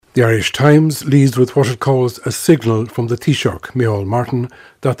The Irish Times leads with what it calls a signal from the Taoiseach, Micheál Martin,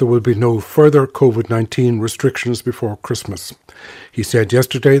 that there will be no further COVID-19 restrictions before Christmas. He said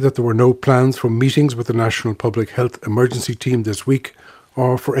yesterday that there were no plans for meetings with the National Public Health Emergency Team this week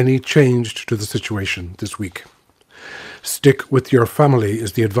or for any change to the situation this week. Stick with your family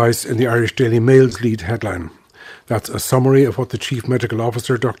is the advice in the Irish Daily Mail's lead headline. That's a summary of what the Chief Medical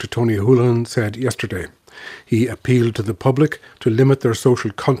Officer, Dr. Tony Holohan, said yesterday. He appealed to the public to limit their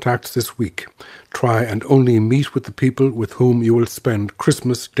social contacts this week. Try and only meet with the people with whom you will spend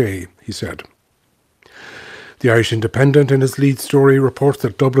Christmas Day, he said. The Irish Independent, in its lead story, reports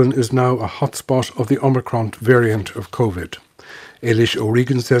that Dublin is now a hotspot of the Omicron variant of COVID. Eilish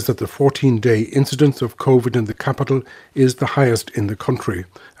O'Regan says that the 14-day incidence of COVID in the capital is the highest in the country,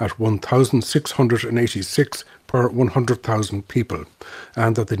 at 1,686 per 100,000 people,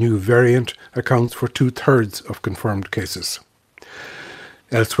 and that the new variant accounts for 2/3 of confirmed cases.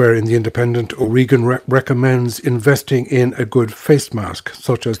 Elsewhere in the Independent, O'Regan recommends investing in a good face mask,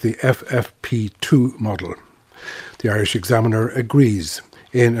 such as the FFP2 model. The Irish Examiner agrees.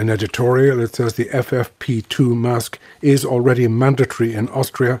 In an editorial, it says the FFP2 mask is already mandatory in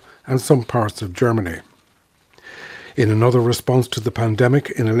Austria and some parts of Germany. In another response to the pandemic,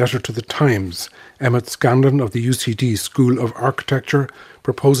 in a letter to the Times, Emmett Scanlon of the UCD School of Architecture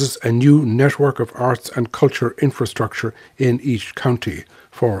proposes a new network of arts and culture infrastructure in each county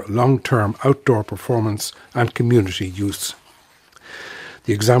for long-term outdoor performance and community use.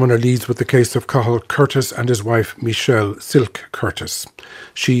 The Examiner leads with the case of Cathal Curtis and his wife Michelle Silk Curtis.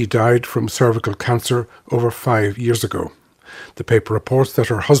 She died from cervical cancer over 5 years ago. The paper reports that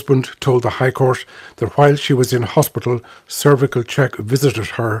her husband told the High Court that while she was in hospital, Cervical Check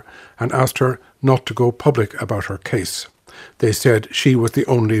visited her and asked her not to go public about her case. They said she was the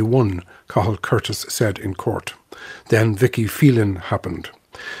only one, Cathal Curtis said in court. Then Vicky Phelan happened.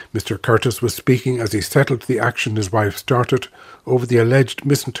 Mr. Curtis was speaking as he settled the action his wife started over the alleged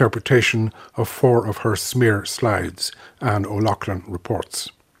misinterpretation of 4 of her smear slides, Anne O'Loughlin reports.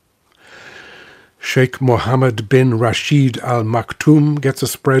 Sheikh Mohammed bin Rashid Al Maktoum gets a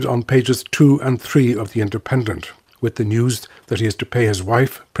spread on pages 2 and 3 of The Independent, with the news that he is to pay his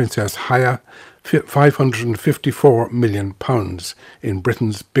wife, Princess Haya, £554 million in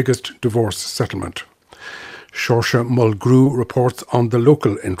Britain's biggest divorce settlement. Saoirse Mulgrew reports on the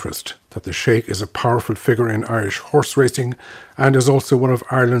local interest, that the Sheikh is a powerful figure in Irish horse racing and is also one of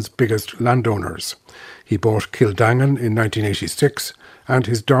Ireland's biggest landowners. He bought Kildangan in 1986, and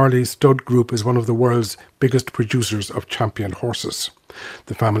his Darley Stud Group is one of the world's biggest producers of champion horses.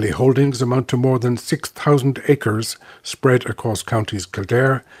 The family holdings amount to more than 6,000 acres spread across counties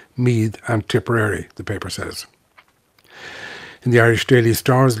Kildare, Meath and Tipperary, the paper says. In the Irish Daily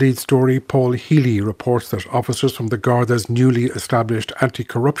Star's lead story, Paul Healy reports that officers from the Garda's newly established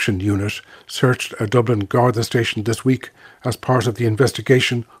anti-corruption unit searched a Dublin Garda station this week as part of the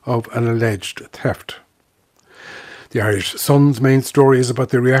investigation of an alleged theft. The Irish Sun's main story is about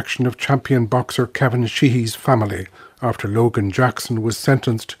the reaction of champion boxer Kevin Sheehy's family after Logan Jackson was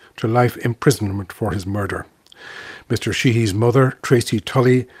sentenced to life imprisonment for his murder. Mr. Sheehy's mother, Tracy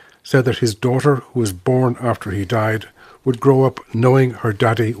Tully, said that his daughter, who was born after he died, would grow up knowing her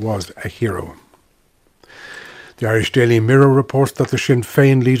daddy was a hero. The Irish Daily Mirror reports that the Sinn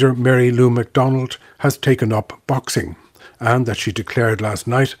Féin leader Mary Lou MacDonald has taken up boxing and that she declared last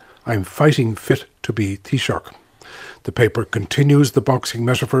night, "I'm fighting fit to be Taoiseach." The paper continues the boxing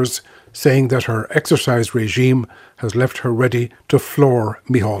metaphors, saying that her exercise regime has left her ready to floor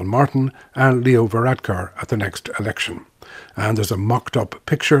Micheál Martin and Leo Varadkar at the next election. And there's a mocked-up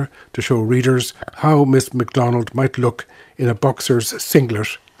picture to show readers how Miss MacDonald might look in a boxer's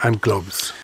singlet and gloves.